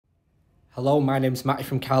Hello, my name's Matty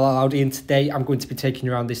from Carlisle Audi, and today I'm going to be taking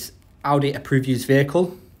you around this Audi approved used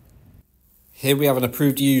vehicle. Here we have an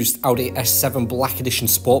approved used Audi S7 Black Edition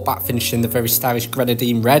Sportback finished in the very stylish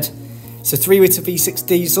grenadine red. It's a 3-litre V6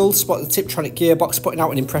 diesel, spotted the Tiptronic gearbox, putting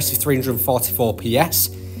out an impressive 344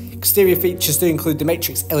 PS. Exterior features do include the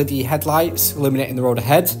Matrix LED headlights, illuminating the road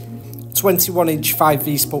ahead. 21-inch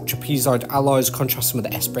 5V spoke trapezoid alloys contrasting with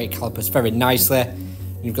the S-brake calipers very nicely.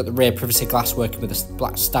 You've got the rear privacy glass working with the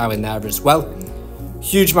black style in there as well.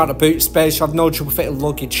 Huge amount of boot space, you have no trouble fitting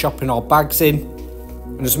luggage, shopping or bags in.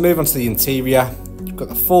 And as we move on to the interior, you've got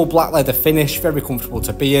the full black leather finish, very comfortable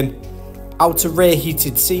to be in. Outer rear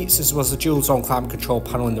heated seats as well as the dual zone climate control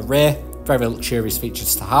panel in the rear, very luxurious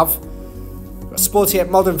features to have. You've got a sporty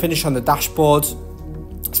yet modern finish on the dashboard.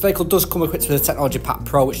 This vehicle does come equipped with the Technology Pack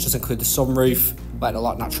Pro, which does include the sunroof, letting a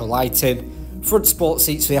lot of natural light in. Front sport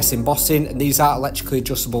seats for the S embossing, and these are electrically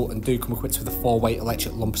adjustable and do come equipped with a 4-way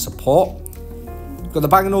electric lumbar support. You've got the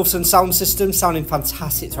Bang & Olufsen sound system sounding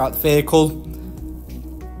fantastic throughout the vehicle,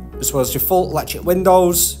 as well as your full electric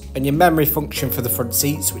windows and your memory function for the front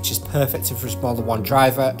seats, which is perfect if there's more than one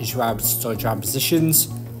driver as you are able to storage around positions.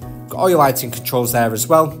 Got all your lighting controls there as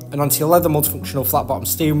well, and onto your leather multifunctional flat bottom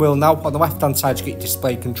steering wheel now. On the left hand side you get your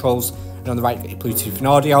display controls, and on the right you get your Bluetooth and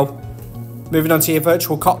audio. Moving on to your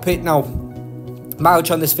virtual cockpit now.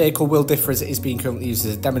 Mileage on this vehicle will differ as it is being currently used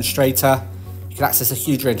as a demonstrator. You can access a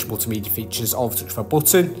huge range of multimedia features all with a touch of a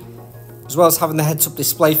button, as well as having the heads-up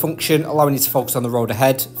display function, allowing you to focus on the road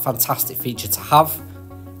ahead. Fantastic feature to have.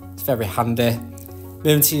 It's very handy.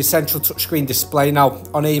 Moving to your central touchscreen display now.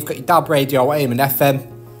 On here you've got your DAB radio, AM and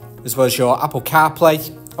FM, as well as your Apple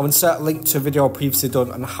CarPlay. I'll insert a link to a video previously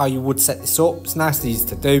done on how you would set this up. It's nice and easy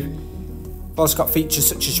to do. You've also got features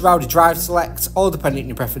such as your Audi Drive Select, all depending on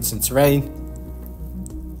your preference and terrain.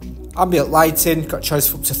 Ambient lighting, got a choice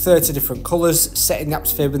of up to 30 different colours, setting the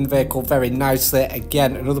atmosphere within the vehicle very nicely.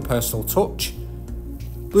 Again, another personal touch.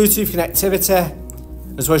 Bluetooth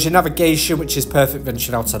connectivity, as well as your navigation, which is perfect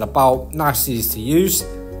venturing out and about, nice and easy to use.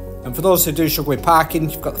 And for those who do struggle with parking,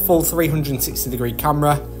 you've got the full 360-degree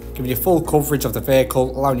camera, giving you full coverage of the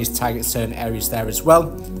vehicle, allowing you to target certain areas there as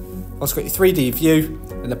well. You've also got your 3D view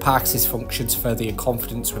and the park assist function to further your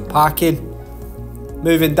confidence when parking.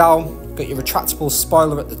 Moving down, got your retractable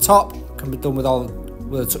spoiler at the top, can be done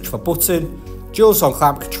with a touch of a button, dual zone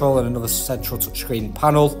climate control and another central touchscreen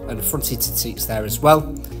panel, and the front heated seats there as well.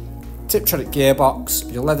 Tiptronic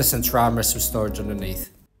gearbox, your leather centre armrest with storage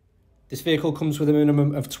underneath. This vehicle comes with a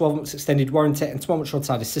minimum of 12 months extended warranty and 12 months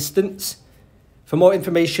roadside assistance. For more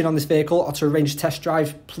information on this vehicle or to arrange a test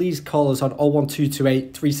drive, please call us on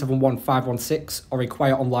 01228 371 516 or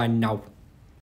inquire online now.